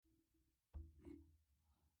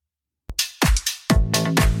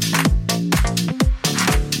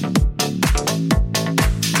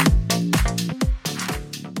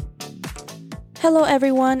Hello,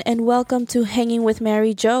 everyone, and welcome to Hanging with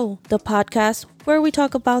Mary Jo, the podcast where we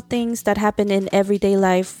talk about things that happen in everyday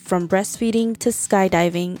life, from breastfeeding to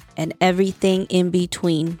skydiving and everything in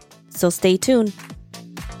between. So stay tuned.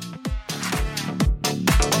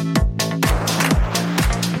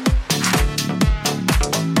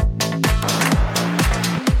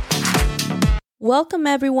 Welcome,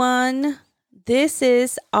 everyone. This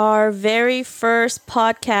is our very first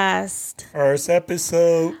podcast. First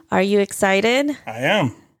episode. Are you excited? I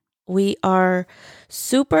am. We are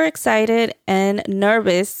super excited and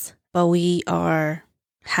nervous, but we are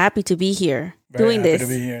happy to be here doing this.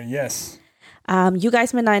 Happy to be here, yes. You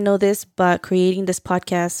guys may not know this, but creating this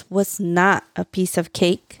podcast was not a piece of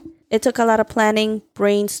cake. It took a lot of planning,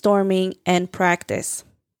 brainstorming, and practice.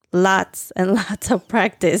 Lots and lots of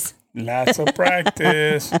practice. Lots of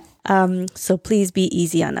practice. So please be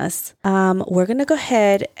easy on us. We're going to go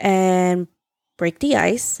ahead and break the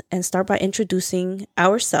ice and start by introducing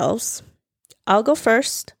ourselves. I'll go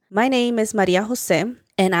first. My name is Maria Jose,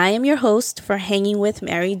 and I am your host for Hanging with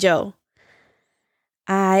Mary Jo.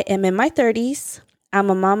 I am in my 30s. I'm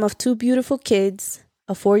a mom of 2 beautiful kids,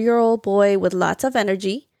 a 4-year-old boy with lots of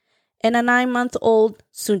energy, and a 9-month-old,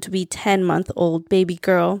 soon-to-be 10-month-old baby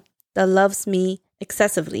girl that loves me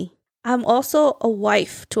excessively. I'm also a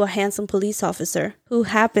wife to a handsome police officer who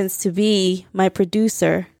happens to be my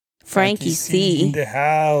producer, Frankie C. In the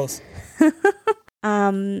house.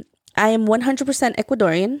 I am 100%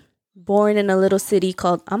 Ecuadorian, born in a little city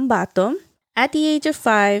called Ambato. At the age of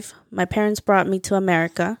 5, my parents brought me to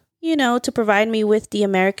America, to provide me with the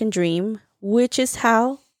American dream, which is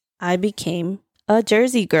how I became a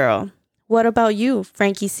Jersey girl. What about you,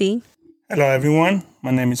 Frankie C? Hello, everyone. My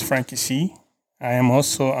name is Frankie C. I am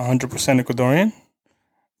also 100% Ecuadorian,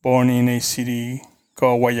 born in a city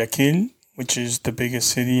called Guayaquil, which is the biggest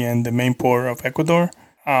city and the main port of Ecuador.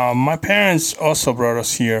 My parents also brought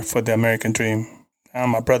us here for the American dream.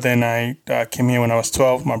 My brother and I came here when I was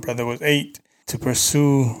 12. My brother was 8 to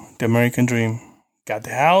pursue the American dream. Got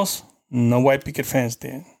the house, no white picket fence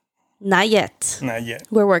then. Not yet. Not yet.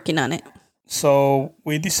 We're working on it. So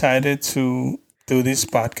we decided to do this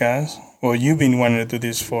podcast. Well, you've been wanting to do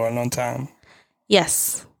this for a long time.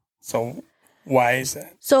 Yes. So why is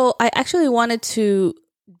that? So I actually wanted to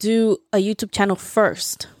do a YouTube channel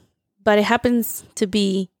first, but it happens to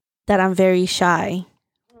be that I'm very shy.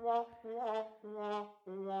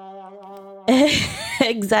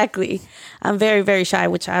 Exactly. I'm very, very shy,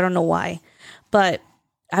 which I don't know why. But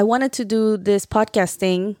I wanted to do this podcast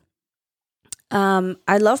thing.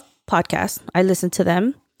 I love podcasts. I listen to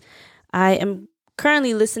them. I am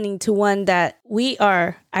currently listening to one that we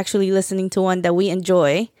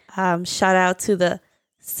enjoy. Shout out to the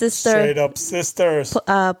Straight Up Sisters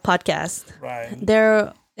podcast. Right.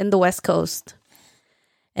 They're in the West Coast.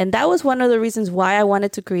 And that was one of the reasons why I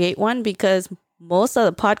wanted to create one, because most of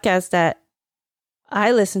the podcasts that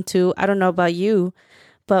I listen to, I don't know about you,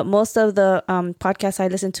 but most of the podcasts I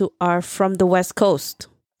listen to are from the West Coast.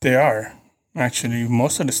 They are. Actually,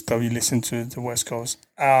 most of the stuff you listen to is the West Coast.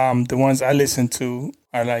 The ones I listen to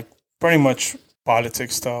are like pretty much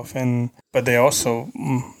politics stuff, but they also,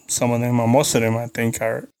 some of them, or most of them, I think,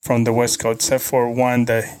 are from the West Coast, except for one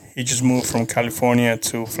that he just moved from California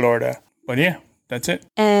to Florida. But yeah, that's it.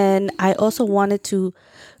 And I also wanted to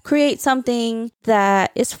create something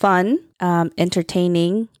that is fun,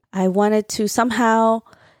 entertaining. I wanted to somehow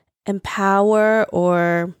empower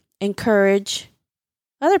or encourage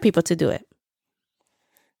other people to do it.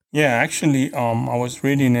 Yeah, actually, I was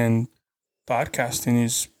reading, and podcasting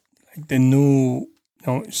is like the new,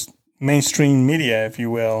 mainstream media, if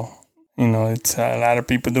you will. It's a lot of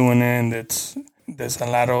people doing it, and there's a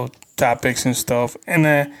lot of topics and stuff. And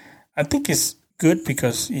I think it's good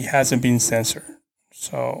because it hasn't been censored.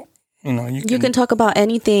 So, you can talk about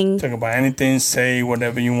anything. Talk about anything, say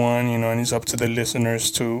whatever you want, and it's up to the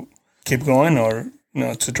listeners to keep going or,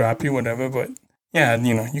 to drop you, whatever. But yeah,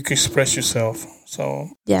 you can express yourself. So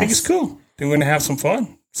yes. I think it's cool. They're going to have some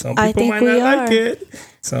fun. Some people might not like it.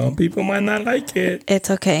 Some people might not like it. It's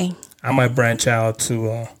okay. I might branch out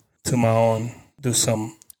to my own, do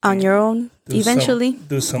some. On your own, eventually?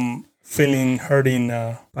 Do some hurting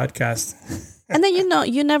podcast. And then,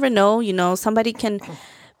 you never know. Somebody can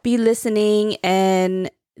be listening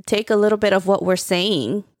and take a little bit of what we're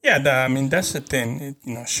saying. Yeah, that's the thing.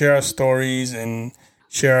 Share our stories and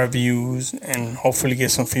share our views, and hopefully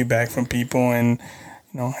get some feedback from people, and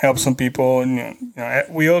help some people.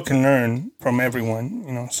 We all can learn from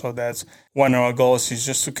everyone. So that's one of our goals, is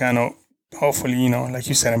just to kind of hopefully, like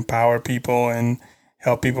you said, empower people and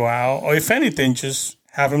help people out, or if anything, just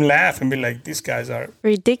have them laugh and be like, these guys are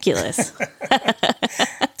ridiculous.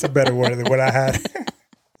 It's a better word than what I had.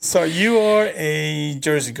 So you are a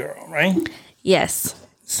Jersey girl, right? Yes.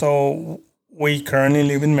 So we currently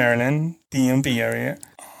live in Maryland, DMV area.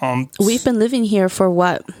 We've been living here for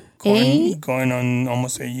what? Going on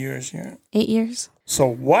almost 8 years here. 8 years. So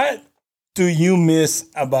what do you miss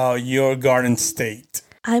about your garden state?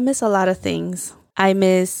 I miss a lot of things. I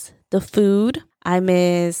miss the food. I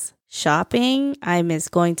miss shopping. I miss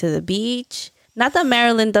going to the beach. Not that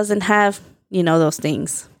Maryland doesn't have, those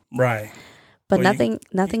things. Right. But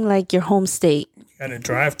nothing like your home state. You got to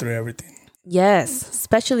drive through everything. Yes,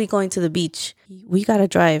 especially going to the beach. We got to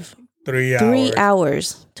drive 3 hours. 3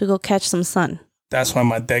 hours to go catch some sun. That's why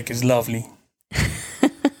my deck is lovely.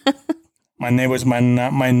 My neighbors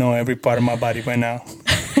might know every part of my body by now.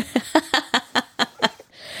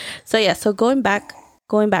 So going back,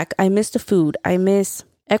 I miss the food. I miss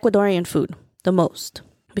Ecuadorian food the most.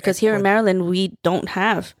 Because here in Maryland, we don't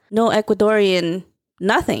have no Ecuadorian,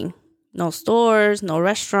 nothing. No stores, no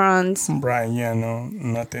restaurants. Right, yeah, no,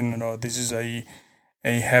 nothing at all. This is a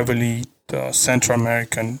heavily Central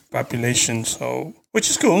American population, so which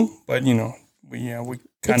is cool, but we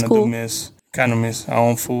kind of miss our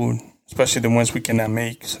own food, especially the ones we cannot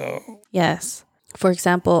make. So yes, for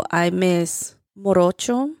example, I miss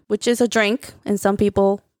morocho, which is a drink, and some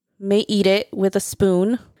people may eat it with a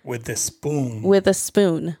spoon. With a spoon. With a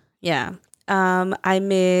spoon, yeah. I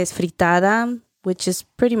miss fritada, which is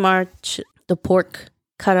pretty much the pork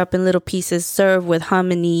cut up in little pieces, served with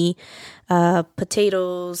hominy,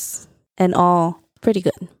 potatoes, and all. Pretty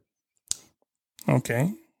good.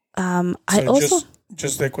 Okay. I also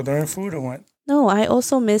just Ecuadorian food or what? No, I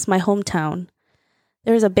also miss my hometown.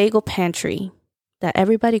 There's a bagel pantry that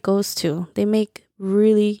everybody goes to. They make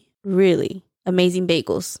really, really amazing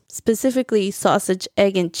bagels, specifically sausage,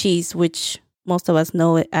 egg, and cheese, which most of us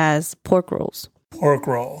know it as pork rolls. Pork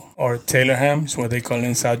roll or Taylor ham is what they call it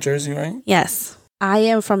in South Jersey, right? Yes. I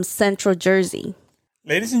am from Central Jersey.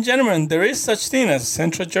 Ladies and gentlemen, there is such thing as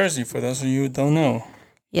Central Jersey, for those of you who don't know.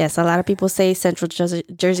 Yes, a lot of people say Central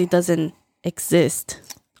Jersey doesn't exist.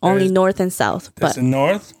 Only north and south. There's the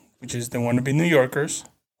north, which is the wannabe New Yorkers,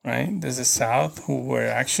 right? There's the south, who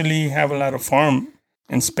actually have a lot of farm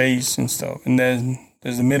and space and stuff. And then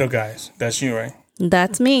there's the middle guys. That's you, right?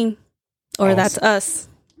 That's me. Or that's us.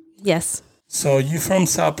 Yes. So you're from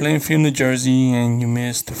South Plainfield, New Jersey, and you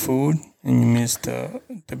miss the food, and you miss the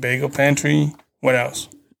bagel pantry. What else?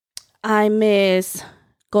 I miss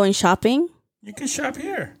going shopping. You can shop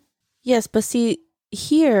here. Yes, but see,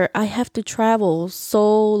 here I have to travel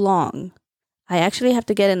so long. I actually have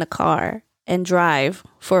to get in a car and drive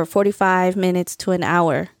for 45 minutes to an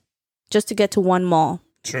hour just to get to one mall.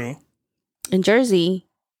 True. In Jersey,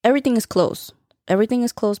 everything is close. Everything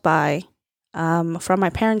is close by. From my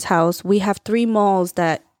parents' house, we have 3 malls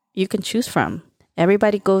that you can choose from.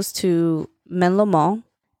 Everybody goes to Menlo Mall,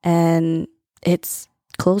 and it's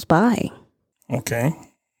close by. Okay.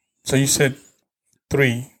 So you said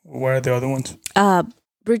 3. Where are the other ones?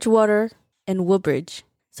 Bridgewater and Woodbridge.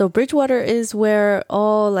 So Bridgewater is where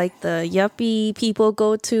all like the yuppie people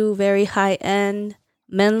go to, very high end.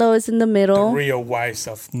 Menlo is in the middle. The real wives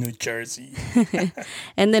of New Jersey.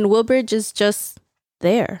 And then Woodbridge is just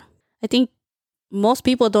there. I think most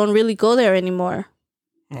people don't really go there anymore.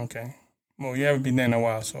 Okay. Well, you haven't been there in a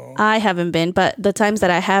while, so... I haven't been, but the times that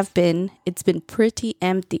I have been, it's been pretty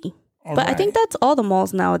empty. But right. I think that's all the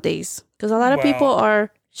malls nowadays. Because a lot of people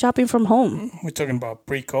are shopping from home. We're talking about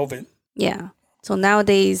pre-COVID. Yeah. So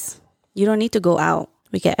nowadays, you don't need to go out.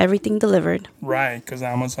 We get everything delivered. Right, because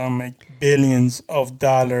Amazon make billions of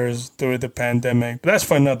dollars during the pandemic. But that's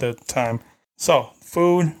for another time. So,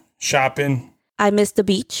 food, shopping. I miss the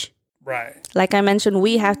beach. Right. Like I mentioned,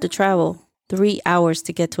 we have to travel 3 hours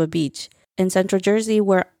to get to a beach. In Central Jersey,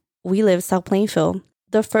 where we live, South Plainfield,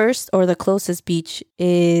 the first or the closest beach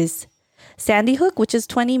is Sandy Hook, which is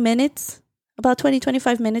 20 minutes, about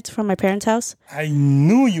 25 minutes from my parents' house. I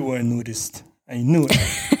knew you were a nudist. I knew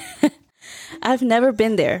it. I've never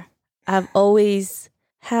been there. I've always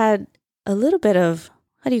had a little bit of,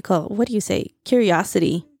 how do you call it? What do you say?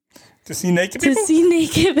 Curiosity. To see naked people? To see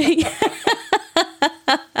naked people.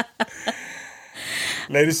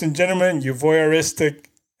 Ladies and gentlemen, your voyeuristic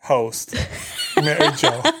host, Mary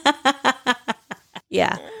Jo.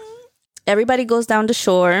 Yeah. Everybody goes down the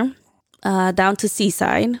shore, down to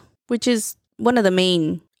Seaside, which is one of the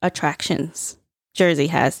main attractions Jersey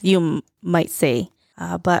has, you might say.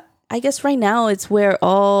 But I guess right now it's where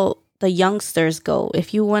all the youngsters go.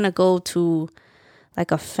 If you want to go to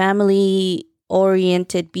like a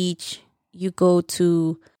family-oriented beach, you go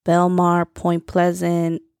to Belmar, Point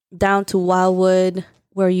Pleasant, down to Wildwood,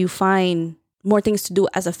 where you find more things to do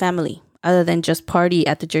as a family. other than just party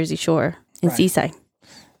at the Jersey Shore in Seaside.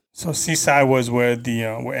 So Seaside was where the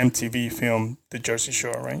where MTV filmed the Jersey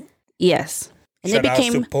Shore, right? Yes. And Shout out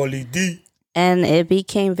to Pauly D. And it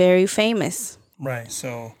became very famous. Right,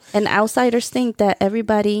 so... And outsiders think that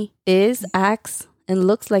everybody acts, and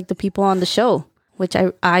looks like the people on the show, which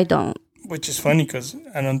I don't. Which is funny because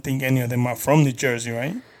I don't think any of them are from New Jersey,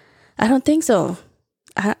 right? I don't think so.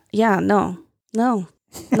 No.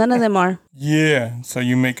 None of them are. Yeah, so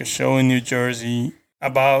you make a show in New Jersey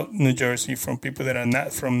about New Jersey from people that are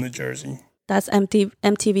not from New Jersey. That's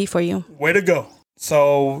MTV for you. Way to go.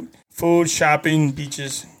 So, food, shopping,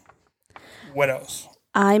 beaches. What else?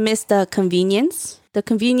 I miss the convenience. The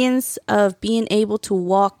convenience of being able to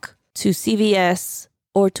walk to CVS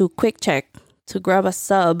or to Quick Check to grab a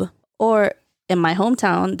sub. Or in my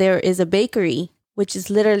hometown, there is a bakery, which is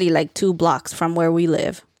literally like 2 blocks from where we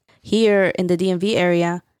live. Here in the DMV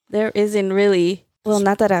area, there isn't really, well,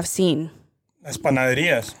 not that I've seen. That's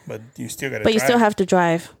panaderias, but you still got to drive. But you still have to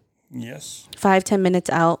drive. Yes. 5-10 minutes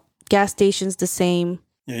out. Gas station's the same.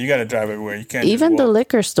 Yeah, you got to drive everywhere. You can't even the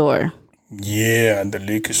liquor store. Yeah, the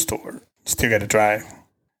liquor store. Still got to drive.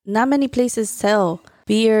 Not many places sell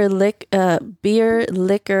beer, liquor,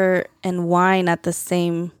 and wine at the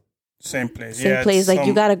same place. Same place. Like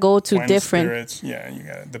you got to go to different. Spirits. Yeah, you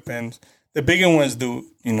got to depends. The bigger ones do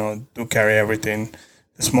carry everything.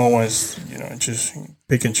 The small ones, just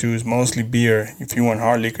pick and choose. Mostly beer. If you want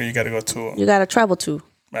hard liquor, you got to go to. You got to travel to.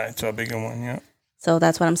 Right, to a bigger one. Yeah. So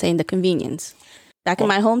that's what I'm saying. The convenience. Back in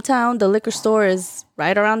my hometown, the liquor store is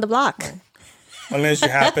right around the block. Unless you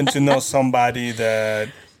happen to know somebody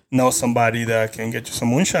that can get you some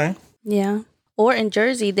moonshine. Yeah. Or in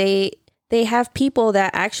Jersey, they have people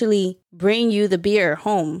that actually bring you the beer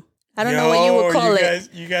home. I don't know what you would call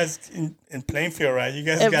it. You guys in Plainfield, right? You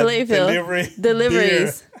guys in got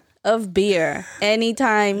deliveries of beer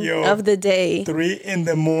anytime of the day. 3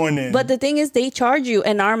 a.m. But the thing is, they charge you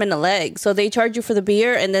an arm and a leg. So they charge you for the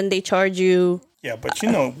beer, and then they charge you. Yeah, but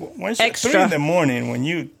once extra. 3 a.m,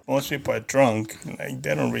 when most people are drunk, like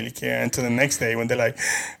they don't really care until the next day when they're like,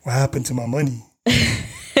 "What happened to my money?"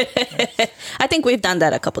 I think we've done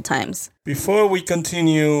that a couple times. Before we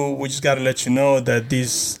continue, we just got to let you know that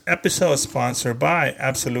this episode is sponsored by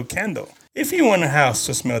Absolute Candle. If you want a house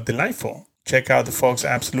to smell delightful, check out the folks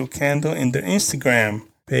at Absolute Candle in their Instagram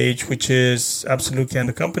page, which is Absolute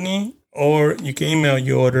Candle Company, or you can email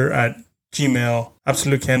your order at Gmail,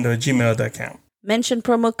 absolutecandle@gmail.com. Mention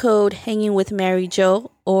promo code Hanging with Mary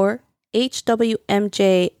Jo or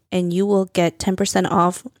HWMJ, and you will get 10%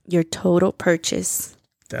 off your total purchase.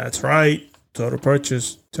 That's right. Total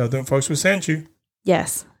purchase. Tell them folks we sent you.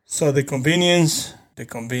 Yes. So the convenience. The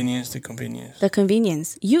convenience.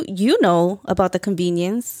 You know about the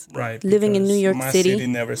convenience. Right. Living in New York City. My city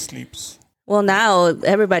never sleeps. Well, now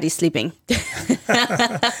everybody's sleeping.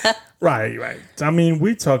 Right. I mean,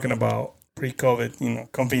 we're talking about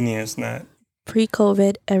pre-COVID, convenience, not...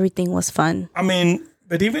 Pre-COVID, everything was fun. I mean,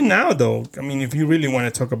 but even now, though, if you really want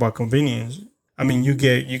to talk about convenience, you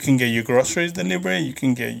can get your groceries delivered. You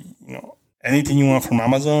can get, anything you want from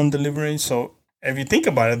Amazon delivery. So if you think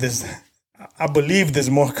about it, I believe there's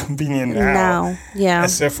more convenient now. Yeah.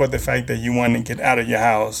 Except for the fact that you want to get out of your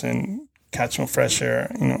house and catch some fresh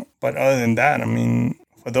air, But other than that,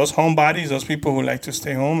 for those homebodies, those people who like to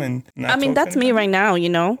stay home and not that's me right now,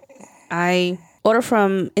 I order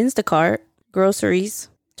from Instacart, groceries,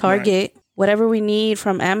 Target, whatever we need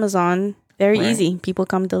from Amazon. Very easy. People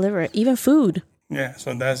come deliver it. Even food. Yeah,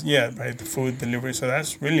 so that's, right, the food delivery. So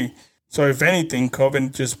that's really, so if anything,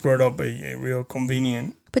 COVID just brought up a real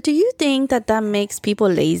convenient. But do you think that makes people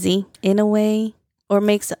lazy in a way, or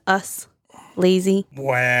makes us lazy?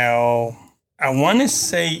 Well, I want to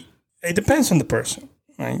say it depends on the person,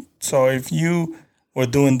 right? So if you were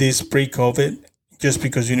doing this pre-COVID, just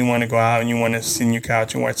because you didn't want to go out and you want to sit on your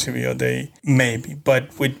couch and watch TV all day, maybe.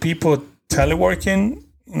 But with people teleworking,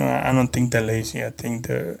 I don't think they're lazy. I think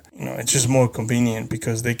it's just more convenient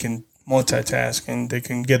because they can multitask and they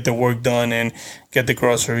can get the work done and get the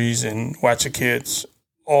groceries and watch the kids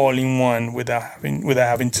all in one without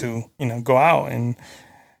having to, go out and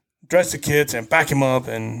dress the kids and pack them up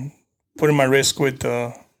and put them at risk with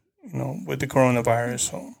the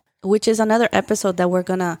coronavirus. So. Which is another episode that we're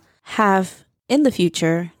gonna have in the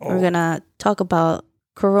future. We're gonna talk about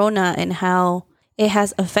Corona and how it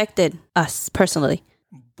has affected us personally.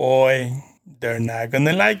 Boy, they're not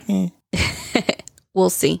gonna like me. We'll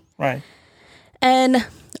see. Right. And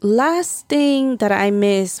last thing that I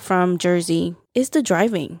miss from Jersey is the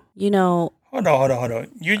driving. Hold on.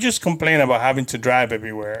 You just complain about having to drive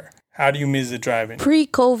everywhere. How do you miss the driving?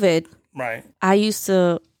 Pre-COVID, right? I used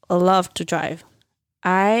to love to drive.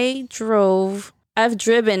 I've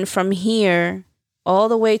driven from here all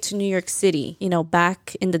the way to New York City. You know,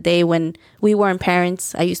 back in the day when we weren't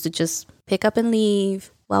parents, I used to just pick up and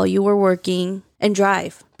leave while you were working and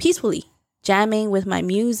drive peacefully, jamming with my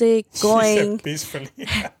music, going. Peacefully.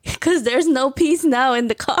 Because there's no peace now in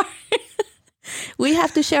the car. We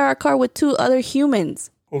have to share our car with 2 other humans.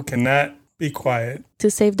 Who cannot be quiet. To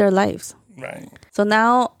save their lives. Right. So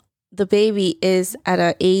now the baby is at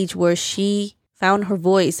an age where she found her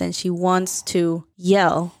voice and she wants to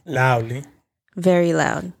yell. Loudly. Very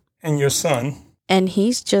loud. And your son? And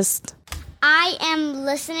he's just... I am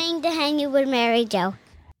listening to Hanging with Mary Jo.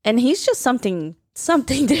 And he's just something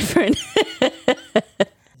different.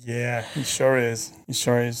 Yeah, he sure is. He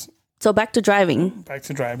sure is. So back to driving. Back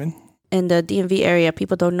to driving. In the DMV area,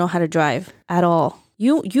 people don't know how to drive at all.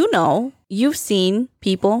 You know, you've seen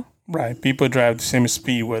people. Right. People drive the same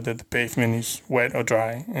speed whether the pavement is wet or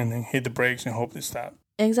dry and then hit the brakes and hope they stop.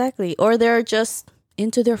 Exactly. Or they're just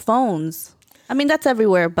into their phones. I mean, that's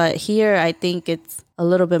everywhere, but here I think it's a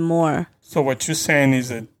little bit more. So what you're saying is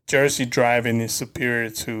that Jersey driving is superior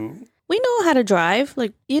to... We know how to drive.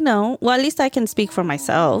 Like, you know, well, at least I can speak for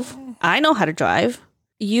myself. I know how to drive.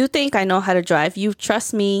 You think I know how to drive. You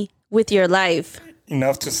trust me with your life.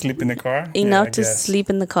 Enough to sleep in the car? Enough to sleep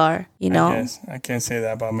in the car, you know? I guess. I can't say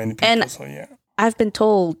that about many people, and so yeah. I've been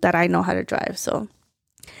told that I know how to drive, so...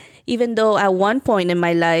 Even though at one point in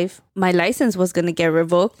my life, my license was going to get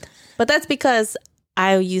revoked. But that's because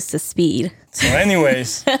I used to speed. So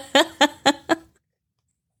anyways...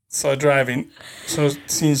 So driving. So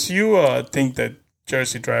since you think that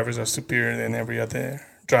Jersey drivers are superior than every other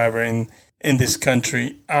driver in this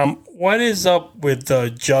country, what is up with the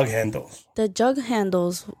jug handles? The jug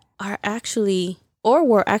handles are actually, or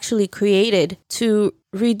were actually created to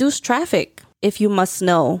reduce traffic, if you must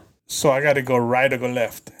know. So I got to go right or go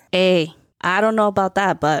left? Hey, I don't know about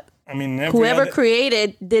that, but I mean, whoever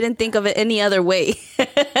created didn't think of it any other way.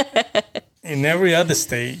 In every other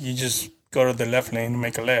state, you just go to the left lane and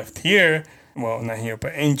make a left. Here, well, not here,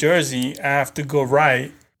 but in Jersey, I have to go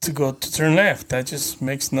right to turn left. That just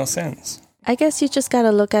makes no sense. I guess you just got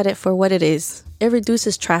to look at it for what it is. It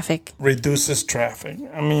reduces traffic. Reduces traffic.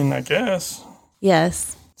 I mean, I guess.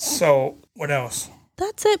 Yes. So, what else?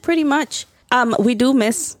 That's it, pretty much. We do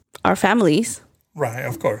miss our families. Right,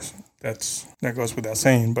 of course. That goes without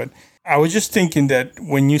saying. But I was just thinking that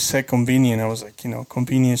when you said convenient, I was like,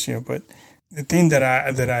 convenience here. But the thing that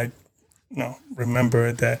I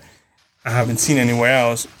remember that I haven't seen anywhere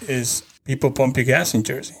else is people pump your gas in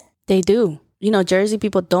Jersey. They do. Jersey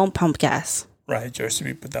people don't pump gas. Right, Jersey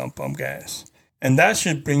people don't pump gas. And that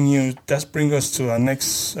bring us to our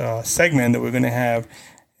next segment that we're going to have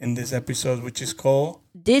in this episode, which is called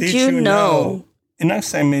Did You Know? In our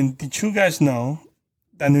segment, did you guys know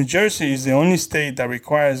that New Jersey is the only state that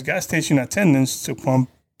requires gas station attendants to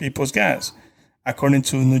pump people's gas? According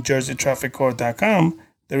to NewJerseyTrafficCourt.com,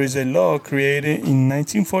 there is a law created in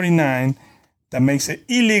 1949 that makes it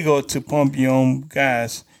illegal to pump your own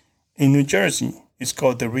gas in New Jersey. It's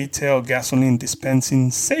called the Retail Gasoline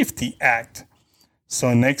Dispensing Safety Act.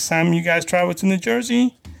 So next time you guys travel to New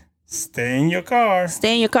Jersey, stay in your car.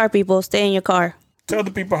 Stay in your car, people. Stay in your car. Tell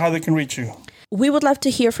the people how they can reach you. We would love to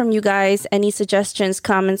hear from you guys. Any suggestions,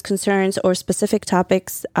 comments, concerns, or specific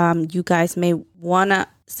topics you guys may want to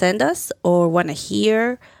send us or want to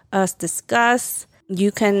hear us discuss.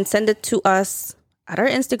 You can send it to us at our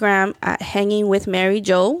Instagram at Hanging with Mary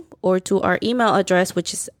Jo or to our email address,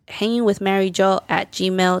 which is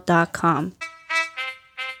hangingwithmaryjo@gmail.com.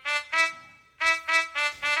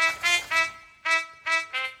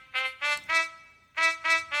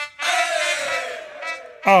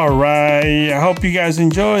 All right. I hope you guys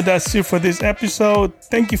enjoyed. That's it for this episode.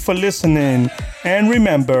 Thank you for listening. And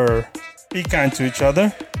remember, be kind to each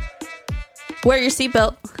other. Wear your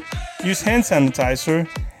seatbelt. Use hand sanitizer.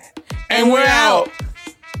 And we're out.